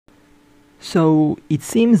So it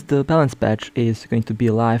seems the balance patch is going to be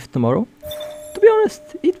live tomorrow. To be honest,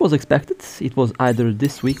 it was expected. It was either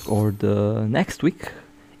this week or the next week.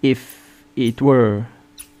 If it were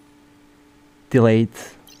delayed,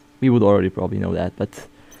 we would already probably know that, but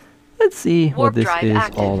let's see what this is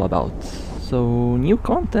all about. So, new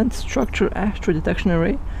content, structure asteroid detection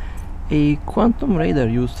array, a quantum radar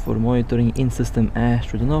used for monitoring in-system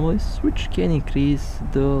asteroid anomalies, which can increase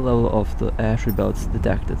the level of the asteroid belts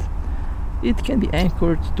detected. It can be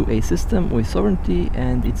anchored to a system with sovereignty,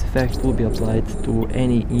 and its effect will be applied to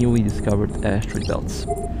any newly discovered asteroid belts.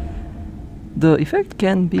 The effect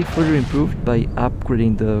can be further improved by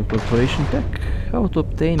upgrading the corporation tech, how to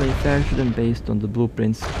obtain manufacture them based on the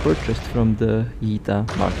blueprints purchased from the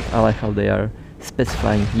YITA market. I like how they are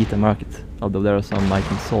specifying YITA market, although there are some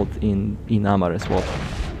items sold in Amar as well.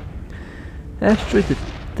 Asteroid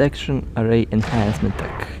detection array enhancement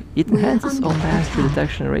tech. It enhances all asteroid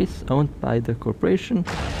detection arrays owned by the corporation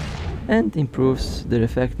and improves their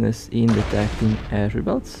effectiveness in detecting asteroid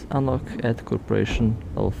belts. Unlock at corporation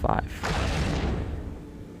level 5.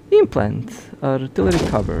 Implant, artillery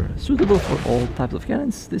cover, suitable for all types of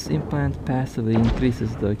cannons. This implant passively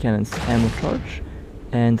increases the cannon's ammo charge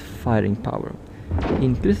and firing power.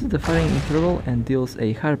 Increases the firing interval and deals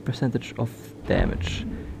a higher percentage of damage.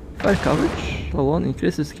 Fire coverage, level 1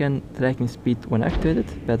 increases cannon tracking speed when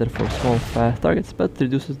activated, better for small fast targets, but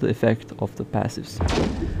reduces the effect of the passives.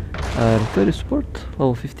 Artillery support,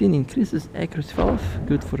 level 15 increases accuracy falloff,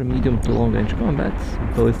 good for medium to long range combat.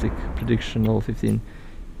 Ballistic prediction, level 15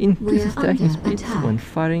 increases tracking speed when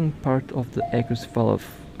firing. Part of the accuracy falloff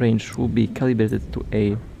range will be calibrated to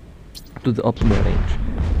the optimal range.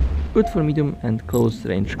 Good for medium and close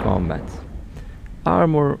range combat.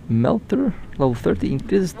 Armor melter, level 30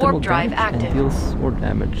 increases thermal damage and deals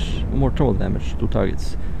more thermal damage to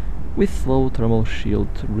targets with low thermal shield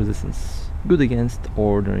resistance. Good against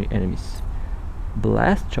ordinary enemies.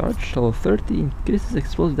 Blast charge, level 30 increases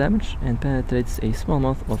explosive damage and penetrates a small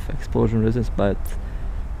amount of explosion resistance, but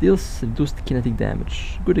deals reduced kinetic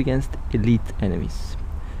damage. Good against elite enemies.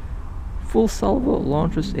 Full salvo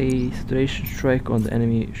launches a saturation strike on the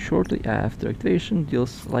enemy shortly after activation,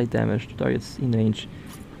 deals light damage to targets in range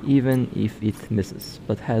even if it misses,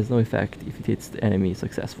 but has no effect if it hits the enemy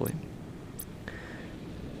successfully.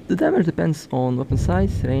 The damage depends on weapon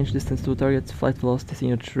size, range, distance to targets, flight velocity,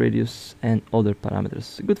 signature radius, and other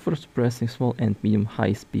parameters. Good for suppressing small and medium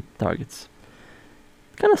high speed targets.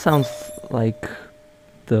 Kinda sounds like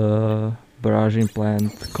the barrage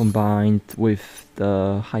implant combined with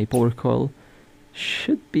the high power coil.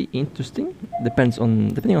 Should be interesting.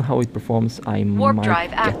 Depending on how it performs, I might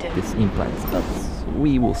get this implant, but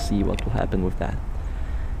we will see what will happen with that.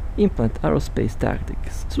 Implant aerospace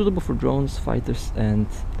tactics, suitable for drones, fighters, and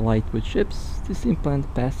lightweight ships. This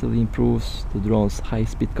implant passively improves the drone's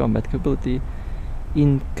high-speed combat capability,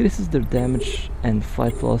 increases their damage and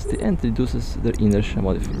flight velocity, and reduces their inertia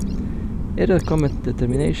modifier. Aerial combat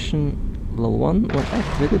determination level 1, when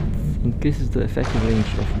activated, increases the effective range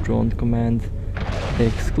of drone command,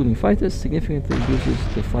 excluding fighters, significantly reduces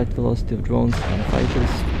the flight velocity of drones and fighters,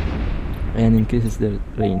 and increases their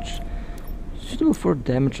range. Suitable for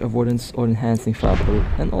damage avoidance or enhancing firepower,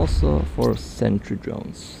 and also for sentry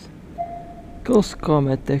drones. Close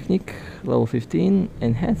combat technique, level 15,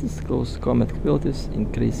 enhances close combat capabilities,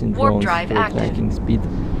 increasing drones' tracking speed,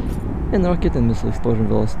 and rocket and missile explosion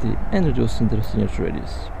velocity, and reducing their signature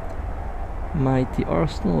radius. Mighty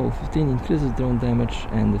Arsenal, level 15, increases drone damage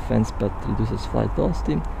and defense but reduces flight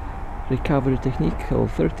velocity. Recovery technique, level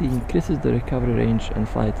 30, increases the recovery range and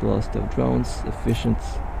flight velocity of drones. Efficient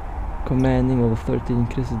commanding, level 30,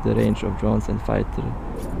 increases the range of drones and fighter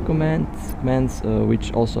commands,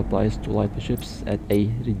 which also applies to lightweight ships at a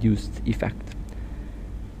reduced effect.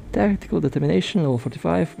 Tactical determination, level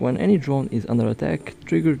 45, when any drone is under attack,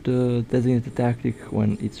 trigger the designated tactic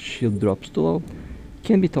when its shield drops too low.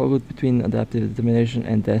 Can be toggled between adaptive determination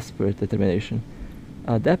and desperate determination.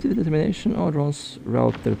 Adaptive determination, all drones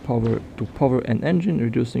route their power to power an engine,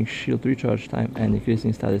 reducing shield recharge time and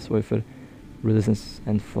increasing status wafer resistance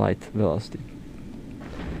and flight velocity.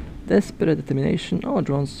 Desperate determination, all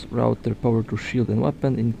drones route their power to shield and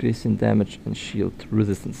weapon, increasing damage and shield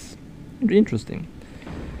resistance. Interesting.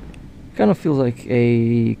 Kind of feels like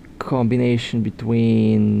a combination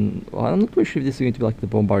between, well, I'm not quite sure if this is going to be like the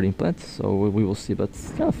bombard implant, so we will see, but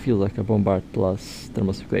it kind of feels like a bombard plus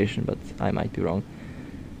thermal circulation, but I might be wrong.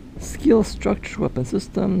 Skill structure weapon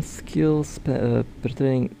system, skills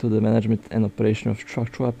pertaining to the management and operation of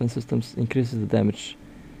structural weapon systems, increases the damage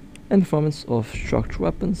and performance of structural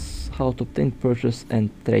weapons, how to obtain, purchase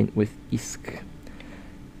and train with ISK.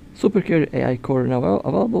 Supercarrier AI core now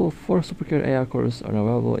available. 4 Supercarrier AI cores are now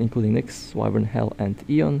available, including Nyx, Wyvern, Hell, and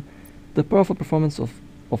Eon. The powerful performance of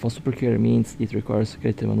a supercarrier means it requires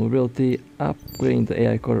greater maneuverability. Upgrading the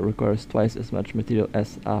AI core requires twice as much material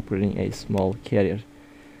as upgrading a small carrier.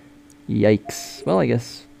 Yikes. Well, I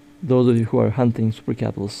guess those of you who are hunting super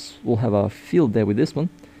capitals will have a field day with this one,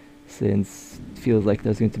 since it feels like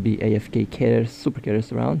there's going to be AFK carriers, super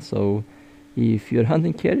carriers around, so if you're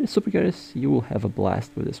hunting carriers, super carriers, you will have a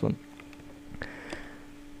blast with this one.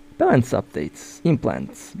 Balance updates.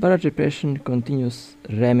 Implants. Barrage repression continues.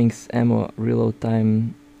 Ramming's ammo reload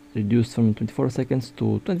time reduced from 24 seconds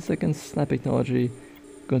to 20 seconds. Sniper technology.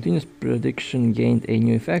 Continuous prediction gained a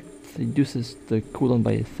new effect. Reduces the cooldown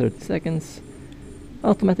by 30 seconds.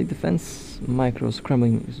 Automatic defense. Micro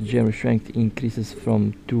scrambling geometry strength increases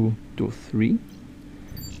from 2 to 3.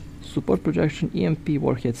 Support projection. EMP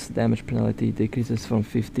warheads damage penalty decreases from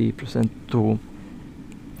 50% to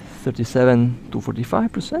 37 to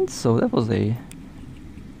 45%, so that was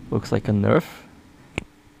looks like a nerf.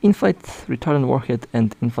 In-flight retardant warhead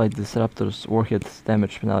and in-flight disruptors warhead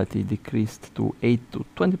damage penalty decreased to 8 to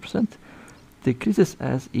 20%, decreases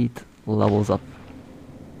as it levels up.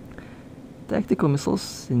 Tactical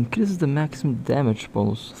missiles increases the maximum damage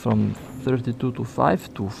bonus from 32 to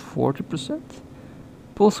 5 to 40%.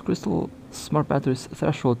 Pulse crystal smart batteries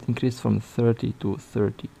threshold increased from 30 to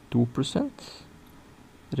 32%.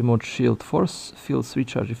 Remote shield force field's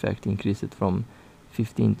recharge effect increased from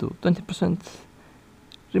 15 to 20%.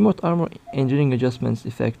 Remote armor engineering adjustments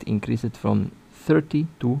effect increased from 30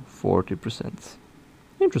 to 40%.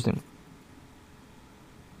 Interesting.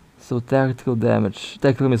 So tactical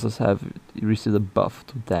missiles have received a buff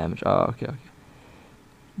to damage. Okay.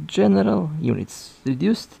 General units.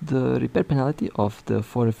 Reduced the repair penalty of the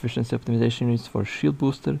 4 efficiency optimization units for shield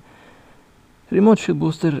booster, remote shield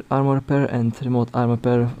booster, armor repair, and remote armor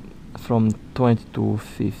repair from 20 to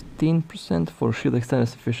 15%. For shield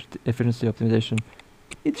extenders efficiency optimization,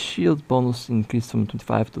 its shield bonus increased from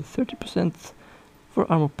 25 to 30%. For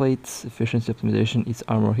armor plates efficiency optimization, its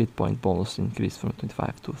armor hit point bonus increased from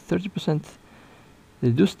 25 to 30%.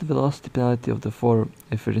 Reduced the velocity penalty of the 4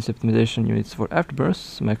 efficiency optimization units for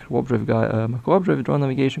afterburners, micro-warp drive drone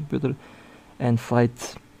navigation computer, and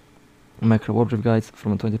flight micro-warp drive guides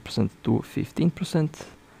from 20% to 15%.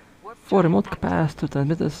 For remote capacitor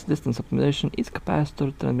transmitters distance optimization, its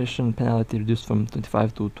capacitor transmission penalty reduced from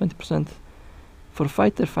 25 to 20%. For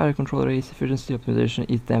fighter fire control arrays efficiency optimization,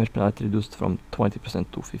 its damage penalty reduced from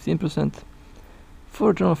 20% to 15%.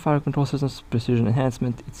 For general fire control systems precision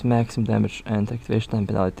enhancement, its maximum damage and activation time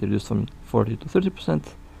penalty reduced from 40 to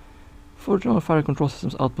 30%. For general fire control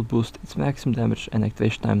systems output boost, its maximum damage and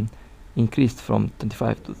activation time increased from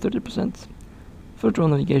 25 to 30%. For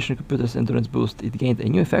drone navigation computers endurance boost, it gained a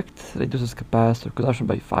new effect, reduces capacitor consumption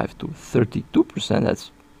by 5 to 32%.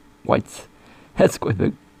 That's quite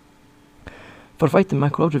big. For fighting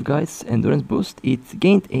micro-warp drive guides endurance boost, it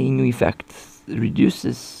gained a new effect,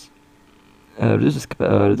 reduces from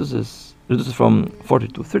 40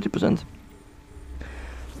 to 30%.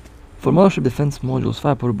 For mothership defense modules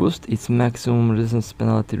firepower boost, its maximum resistance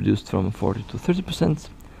penalty reduced from 40 to 30%.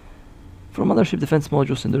 For mothership defense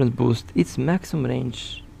modules endurance boost, its maximum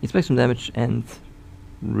damage and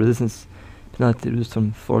resistance penalty reduced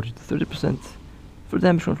from 40 to 30%. For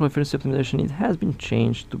damage control efficiency optimization, it has been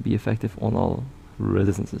changed to be effective on all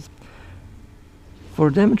resistances. For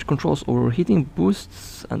damage controls overheating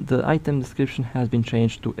boosts, the item description has been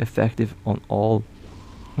changed to effective on all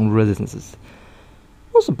resistances.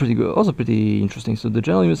 Also pretty good, also pretty interesting. So the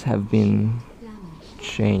general units have been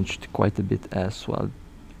changed quite a bit as well.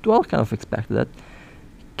 Well, kind of expected that.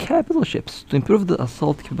 Capital ships. To improve the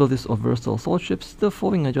assault capabilities of versatile assault ships, the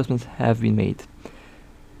following adjustments have been made.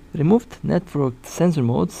 Removed networked sensor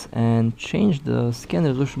modes and changed the scan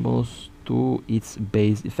resolution bonus to its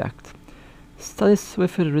base effect. Status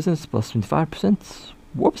wafer resistance plus 25%,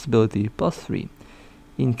 warp stability plus 3,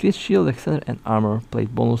 increased shield extender and armor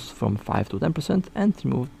plate bonus from 5 to 10%, and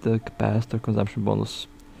removed the capacitor consumption bonus.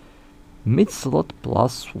 Mid slot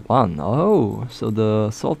plus 1. Oh, so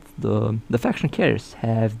the faction carriers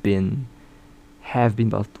have been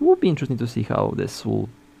buffed. It will be interesting to see how this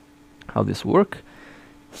work.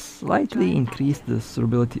 Slightly increased the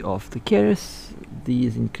durability of the carriers.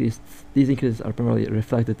 These increases are primarily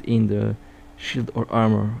reflected in the shield or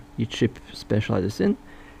armor each ship specializes in.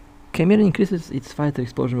 Chimera increases its fighter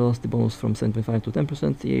explosion velocity bonus from 7.5 to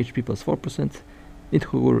 10%, EHP plus 4%,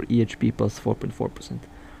 Nidhur EHP plus 4.4%.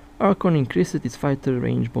 Archon increases its fighter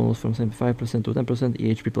range bonus from 75% to 10%,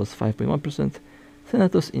 EHP plus 5.1%.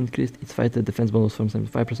 Thanatos increased its fighter defense bonus from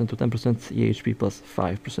 75% to 10%, EHP plus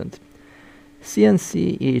 5%.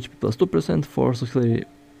 CNC EHP plus 2%, Force Auxiliary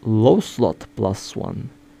low slot plus 1.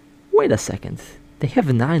 Wait a second, they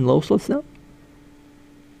have 9 low slots now?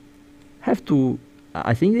 I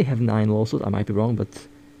think they have 9 low slots, I might be wrong, but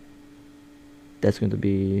that's going to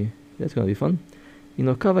be fun.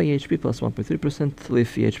 Inokava EHP plus 1.3%,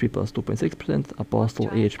 Leaf EHP plus 2.6%, Apostle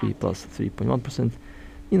EHP plus 3.1%,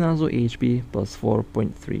 Inazo EHP plus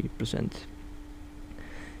 4.3%.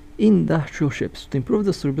 Industrial ships. To improve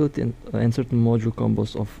the durability and certain module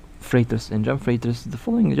combos of freighters and jump freighters, the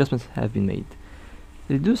following adjustments have been made.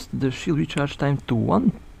 Reduce the shield recharge time to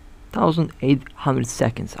 1,800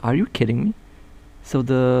 seconds. Are you kidding me? So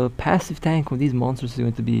the passive tank of these monsters is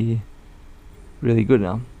going to be really good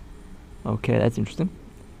now. Okay, that's interesting.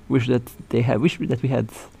 Wish that we had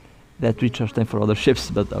that recharge time for other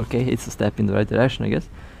ships, but okay, it's a step in the right direction, I guess.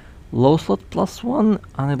 Low slot plus 1,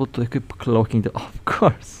 unable to equip cloaking. Of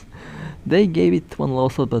course, they gave it 1 low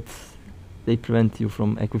slot, but they prevent you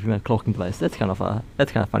from equipping a cloaking device. That's kind of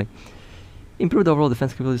funny. Improve the overall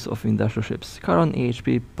defense capabilities of industrial ships. Charon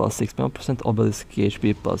EHP plus 6.1%, Obelisk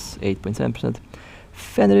EHP plus 8.7%,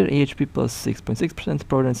 Fenrir EHP plus 6.6%,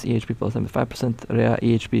 Providence EHP plus 75%, Rhea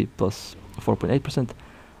EHP plus 4.8%,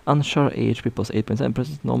 Anshar EHP plus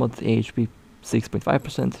 8.7%, Nomad EHP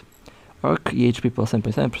 6.5%, Arc EHP plus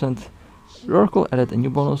 7.7%, Oracle added a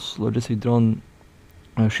new bonus, Logistic Drone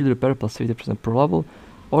Shield Repair plus 50% per level,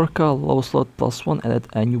 Orca low slot plus 1 added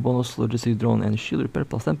a new bonus, Logistic Drone and Shield Repair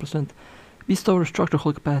plus 10%, Beastover structure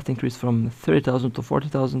hold capacity increased from 30,000 to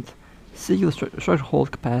 40,000, Sigil structure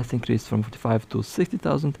hold capacity increased from 45 to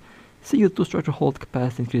 60,000, Sigil 2 structure hold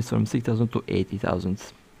capacity increased from 6,000 to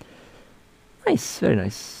 80,000. Nice, very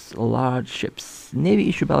nice. Large ships. Navy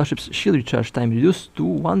issue battleships shield recharge time reduced to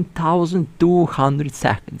 1,200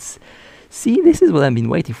 seconds. See, this is what I've been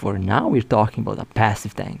waiting for. Now we're talking about a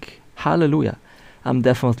passive tank. Hallelujah. I'm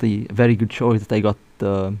definitely a very good choice that I got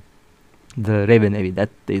the Raven Navy. That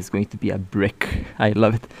is going to be a brick. I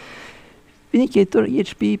love it. Vindicator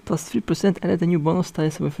EHP plus 3% added a new bonus,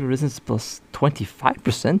 Tides Weapon Resistance plus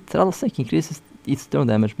 25%. Rattlesnake increases its turn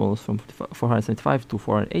damage bonus from 475 to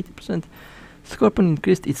 480%. Scorpion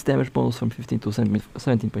increased its damage bonus from 15 to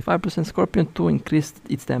 17.5%. Scorpion 2 increased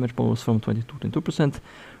its damage bonus from 22 to 2%.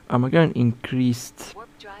 Armageddon increased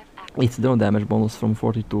its drone damage bonus from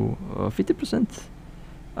 40 to 50%.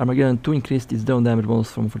 Armageddon 2 increased its drone damage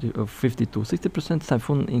bonus from 50 to 60%.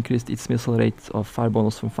 Typhoon increased its missile rate of fire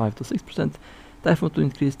bonus from 5 to 6%. Typhoon 2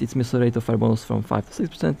 increased its missile rate of fire bonus from 5 to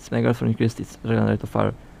 6%. Megaton increased its regular rate of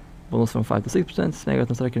fire bonus from 5 to 6%.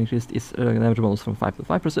 Megaton Striker increased its damage bonus from 5 to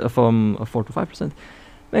 5%, from 4 to 5%.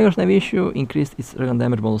 Megaton Navy Issue increased its regular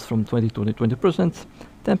damage bonus from 20 to 20%.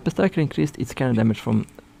 Tempest Striker increased its cannon damage from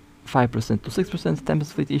 5% to 6%.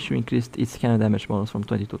 Tempest Fleet Issue increased its cannon damage bonus from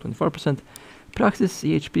 20 to 24%. Praxis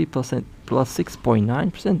EHP plus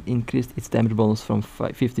 6.9% increased its damage bonus from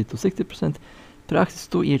 50 to 60%. Praxis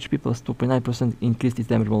 2 EHP plus 2.9% increased its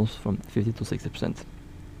damage bonus from 50 to 60%.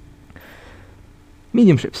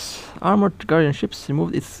 Medium ships. Armored Guardian ships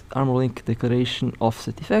removed its Armor Link Declaration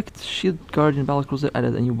offset effect. Shield Guardian Battlecruiser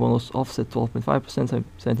added a new bonus, offset 12.5%,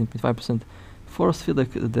 17.5%. Force Field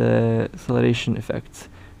Deceleration effect.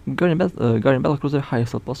 Guardian Battlecruiser high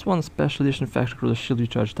slot plus 1. Special Edition Faction Cruiser shield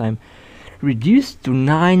recharge time reduced to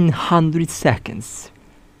 900 seconds.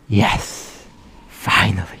 Yes!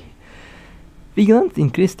 Finally! Vigilant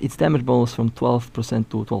increased its damage bonus from 12%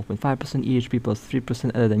 to 12.5%, EHP plus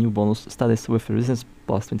 3% added a new bonus, Status with resistance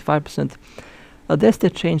plus 25%. Adestia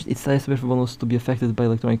changed its status with bonus to be affected by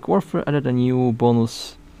electronic warfare, added a new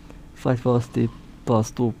bonus, flight velocity plus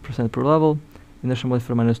 2% per level, inertial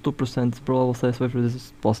modifier minus 2% per level, status with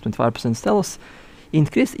resistance plus 25%. Stealth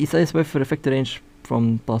increased its status with effective range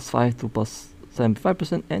from plus 5 to plus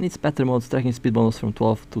 75%, and its battery mode tracking speed bonus from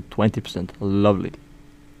 12 to 20%. Lovely.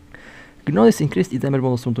 Gnosis increased its damage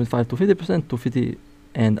bonus from 25 to 50% to 50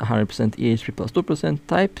 and 100% EHP plus 2%.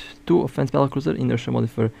 Type 2 Offense Battlecruiser inertial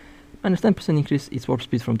modifier minus 10% increase its warp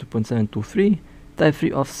speed from 2.7 to 3. Type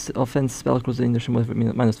 3 Offense Battlecruiser inertial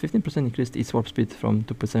modifier minus 15% increased its warp speed from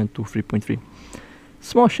 2.7 to 3.3.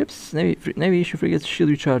 Small ships, Navy issue frigates,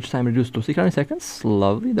 shield recharge time reduced to 600 seconds.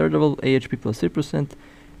 Lovely. Daredevil AHP plus 3%.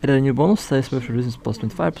 Added a new bonus, status with resistance plus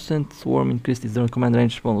 25%. Swarm increased its drone command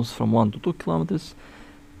range bonus from 1 to 2 kilometers.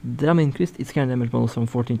 Drama increased its cannon damage bonus from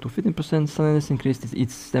 14 to 15%. Sunliness increased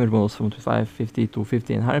its damage bonus from 25, 50 to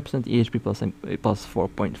 50 and 100%. EHP plus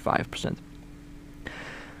 4.5%.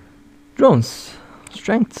 Drones.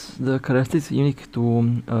 Strength. The characteristics unique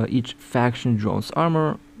to each faction drones.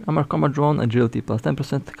 Armor combat drone agility plus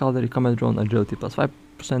 10%. Cavalry combat drone agility plus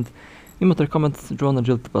 5%. Immature Combat, Drone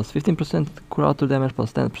Agility plus 15%, Curator damage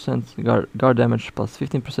plus 10%, guard damage plus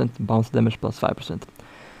 15%, bounce damage plus 5%.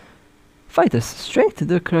 Fighters. Strength,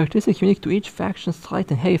 the characteristic unique to each faction's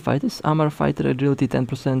light and heavy fighters. Armor Fighter Agility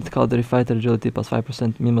 10%, Cavalry Fighter Agility plus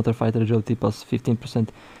 5%, Minotaur Fighter Agility plus 15%,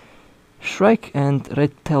 Shrike and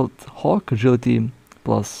Red-tailed Hawk Agility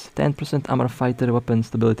plus 10%, Armor Fighter Weapon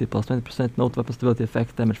Stability plus 20%, Note Weapon Stability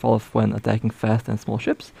effect damage fall off when attacking fast and small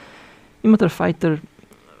ships. Minotaur Fighter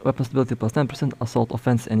Weapon Stability plus 10%, Assault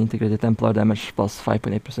Offense and Integrated Templar damage plus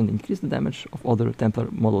 5.8%, increase the damage of other Templar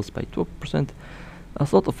models by 12%.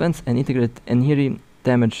 Assault Offense and Integrated Enhiri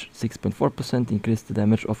damage 6.4%, increase the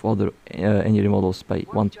damage of other Enhiri models by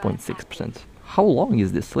 1.6%. How long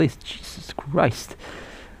is this list? Jesus Christ.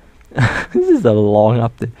 This is a long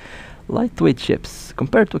update. Lightweight ships.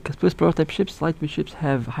 Compared to Swiss prototype ships, lightweight ships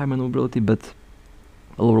have high maneuverability but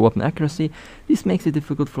a lower weapon accuracy. This makes it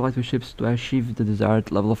difficult for lightweight ships to achieve the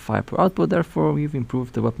desired level of firepower output. Therefore, we've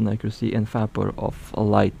improved the weapon accuracy and firepower of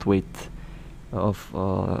lightweight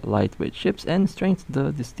ships and strengthened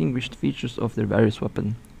the distinguished features of their various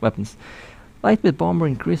weapons. Lightweight bomber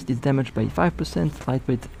increased its damage by 5%,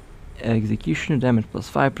 lightweight executioner damage plus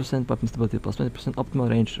 5%, weapon stability plus 20%, optimal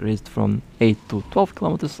range raised from 8 to 12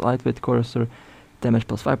 kilometers, lightweight courser damage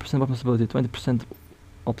plus 5%, weapon stability 20%,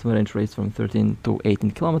 optimal range raised from 13 to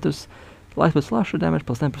 18 kilometers, lightweight slasher damage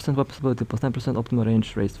plus 10%, weapon stability plus 10%, optimal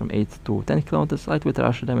range raised from 8 to 10 kilometers, lightweight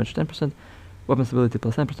rasher damage 10%, weapon stability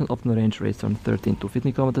plus 10%, optimal range raised from 13 to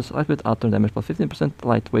 15 kilometers, lightweight outturn damage plus 15%,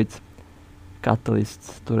 lightweight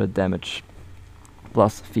catalyst turret damage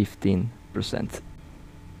plus 15%.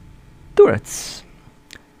 Turrets.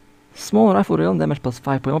 Small rifle railgun damage plus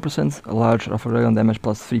 5.1%, large rifle railgun damage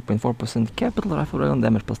plus 3.4%, capital rifle railgun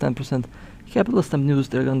damage plus 10%, capital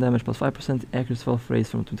stem-used railgun damage plus 5%, accuracy valve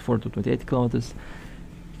raised from 24 to 28 kilometers,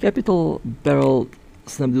 capital barrel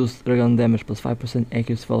stem-used railgun damage plus 5%,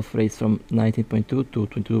 accuracy valve raised from 19.2 to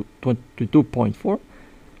 22.4,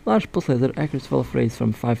 large pulse laser accuracy valve raised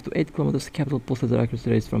from 5 to 8 kilometers, capital pulse laser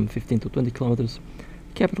accuracy raised from 15 to 20 kilometers,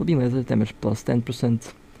 capital beam laser damage plus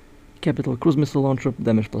 10%, capital cruise missile launcher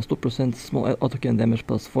damage plus 2%, small autocannon damage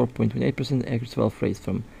plus 4.28%, accuracy valve raised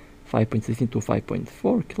from 5.16 to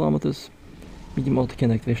 5.4 kilometers, medium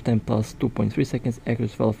autocannon activation time plus 2.3 seconds,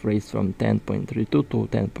 accuracy valve raised from 10.32 to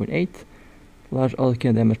 10.8, large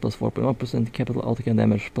autocannon damage plus 4.1%, capital autocannon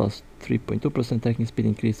damage plus 3.2%, tracking speed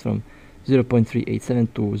increased from 0.387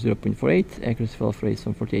 to 0.48, accuracy valve raised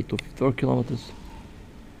from 48 to 54 kilometers.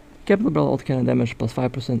 Capital barrel autocannon damage plus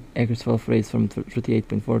 5%, accuracy valve raised from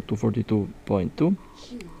 38.4 to 42.2.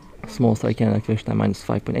 Small strike cannon activation time minus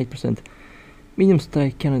 5.8%. Medium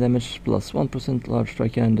strike cannon damage plus 1%, large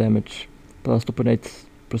strike cannon damage plus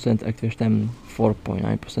 2.8%, activation time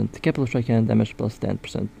 4.9%. Capital strike cannon damage plus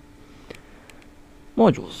 10%.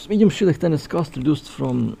 Modules. Medium shield extenders cost reduced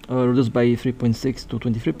by 3.6 to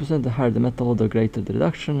 23%. The higher the metal, the greater the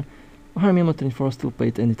reduction. 100mm reinforced steel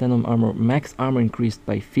plate and titanium armor. Max armor increased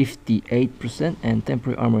by 58% and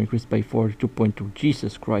temporary armor increased by 42.2.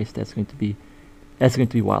 Jesus Christ, that's going to be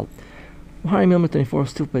wild. 100mm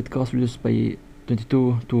reinforced steel plate cost reduced by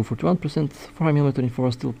 22 to 41%. 400mm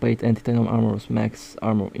reinforced steel plate and titanium armor's max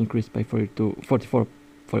armor increased by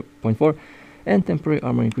 44.4 and temporary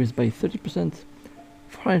armor increased by 30%.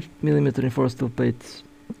 400mm reinforced steel plates.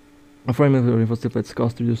 400mm reinforced steel plates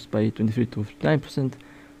cost reduced by 23 to 39%.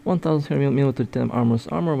 1000mm titanium armor's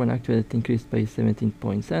armor when activated increased by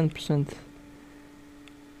 17.7%.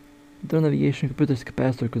 Drone navigation computer's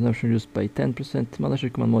capacitor consumption reduced by 10%. Military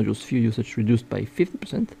command modules fuel usage reduced by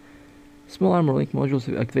 50%. Small armor link modules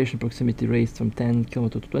activation proximity raised from 10 km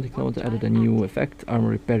to 20 km, added a new effect, armor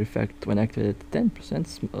repair effect when activated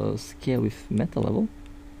 10%, scale with meta level.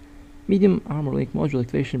 Medium armor link module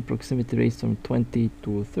activation proximity raised from 20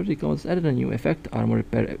 to 30 km, added a new effect, armor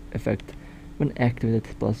repair effect when activated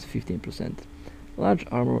plus 15%. Large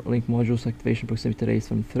armor link modules activation proximity raised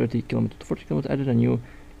from 30 km to 40 km, added a new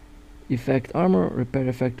effect, armor repair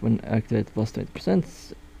effect when activated plus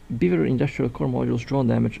 20%. Beaver industrial core modules drone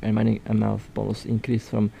damage and mining amount bonus increased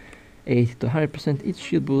from 80 to 100%. Each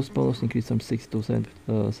shield boost bonus increased from 60 to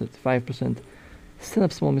 75%. Stand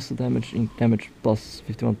up small missile damage plus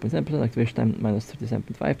 51.7%, activation time minus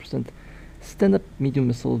 37.5%. Stand up medium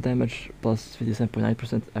missile damage plus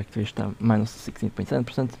 57.9%, activation time minus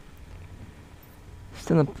 16.7%.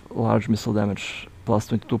 Stand up large missile damage plus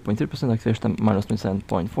 22.3%, activation time minus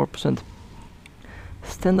 27.4%.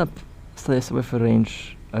 Stand up status weapon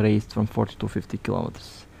range raised from 40 to 50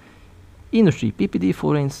 kilometers. Industry PPD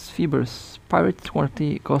full range fibers pirate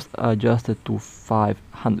quantity cost adjusted to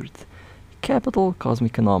 500. Capital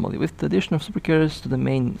cosmic anomaly. With the addition of supercarriers to the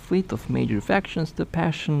main fleet of major factions, the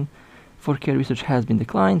passion For carry research has been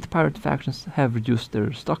declined. Pirate factions have reduced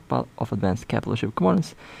their stockpile of advanced capital ship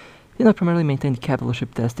components. They now primarily maintain capital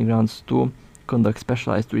ship testing grounds to conduct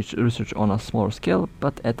specialized research on a smaller scale,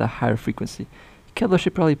 but at a higher frequency. Capital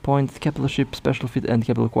ship rally point, capital ship special fit, and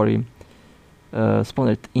capital quarry spawn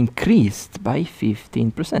rate increased by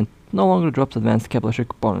 15%. No longer drops advanced capital ship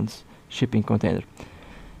components. Shipping container.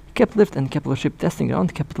 Capital Lift and Capital Ship Testing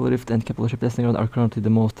Ground. Capital Rift and Capital Ship Testing Ground are currently the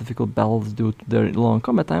most difficult battles due to their long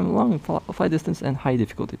combat time, long flight distance, and high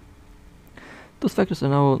difficulty. Those factors are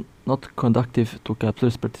now not conducive to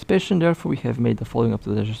Capitalist participation, therefore we have made the following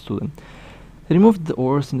optimizations to them. Removed the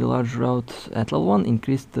ores in the large route at level 1,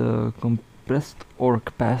 increased the compressed ore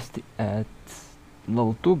capacity at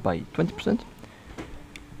level 2 by 20%.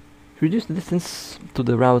 Reduced the distance to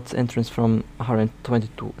the route's entrance from 120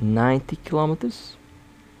 to 90 kilometers.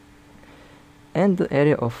 And the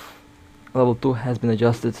area of level 2 has been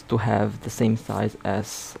adjusted to have the same size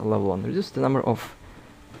as level 1. Reduced the number of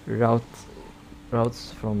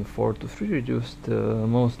routes from 4 to 3. Reduced the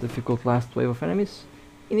most difficult last wave of enemies.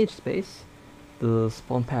 In each space, the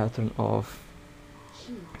spawn pattern of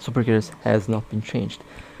supercarriers has not been changed.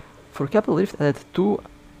 For Capital Rift, added 2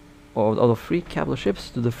 out of 3 capital ships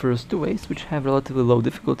to the first 2 waves, which have relatively low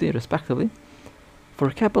difficulty respectively. For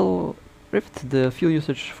Capital Rift, the fuel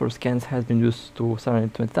usage for scans has been reduced to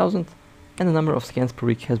 720,000, and the number of scans per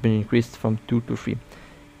week has been increased from 2 to 3.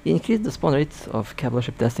 It increased the spawn rate of capital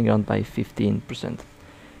ship testing ground by 15%.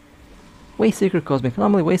 Wayseeker Cosmic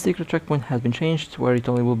Anomaly. Wayseeker checkpoint has been changed, where it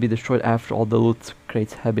only will be destroyed after all the loot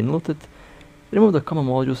crates have been looted. Remove the common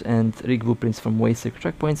modules and rig blueprints from Wayseeker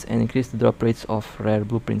checkpoints and increase the drop rates of rare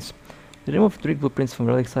blueprints. Removed rig blueprints from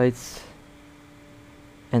relic sites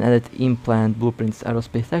and added implant blueprints,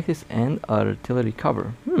 aerospace tactics, and artillery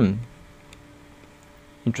cover.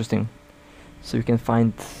 Interesting. So you can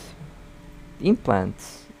find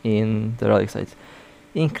implants in the relic sites.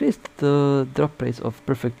 Increased the drop rates of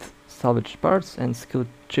perfect salvage parts and skilled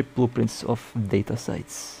chip blueprints of data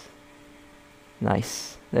sites.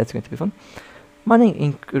 Nice. That's going to be fun.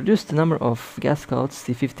 Mining reduced the number of gas clouds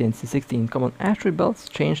C50 and C60 in common asteroid belts.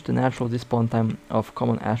 Changed the natural despawn time of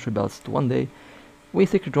common asteroid belts to 1 day.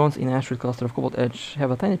 Wayseeker drones in asteroid cluster of Cobalt Edge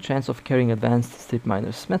have a tiny chance of carrying advanced strip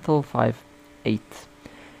miners. Metal 5, 8.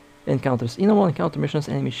 Encounters. In normal encounter missions,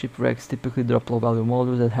 enemy shipwrecks typically drop low value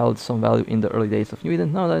modules that held some value in the early days of New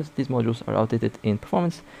Eden. Nowadays, these modules are outdated in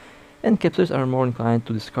performance, and captors are more inclined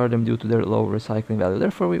to discard them due to their low recycling value.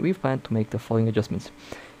 Therefore, we've planned to make the following adjustments.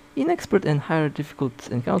 In expert and higher difficult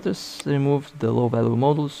encounters, removed the low value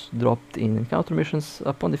modules dropped in encounter missions.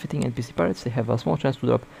 Upon defeating NPC pirates, they have a small chance to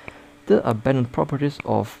drop the abandoned properties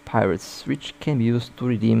of pirates, which can be used to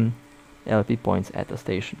redeem LP points at a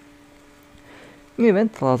station. New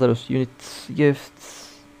event, Lazarus unit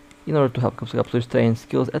gifts. In order to help capsules train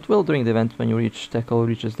skills at will during the event, when your tackle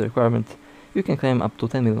reaches the requirement, you can claim up to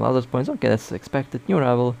 10 million Lazarus points. Okay, that's expected. New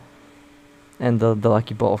arrival, and the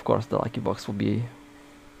lucky box. Of course, the lucky box will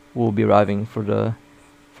be arriving for the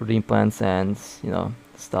implants and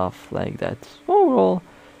stuff like that. Overall,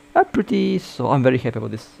 I'm very happy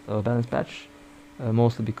about this balance patch,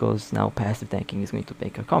 mostly because now passive tanking is going to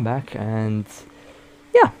make a comeback, and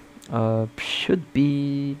yeah, should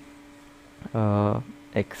be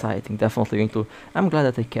exciting. Definitely going to. I'm glad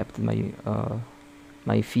that I kept my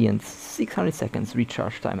my fee and 600 seconds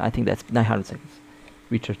recharge time. I think that's 900 seconds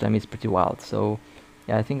recharge time is pretty wild. So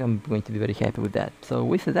yeah, I think I'm going to be very happy with that. So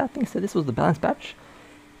with that being said, this was the balance patch.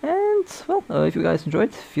 And well, if you guys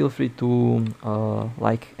enjoyed, feel free to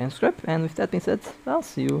like and subscribe. And with that being said, I'll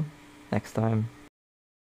see you next time.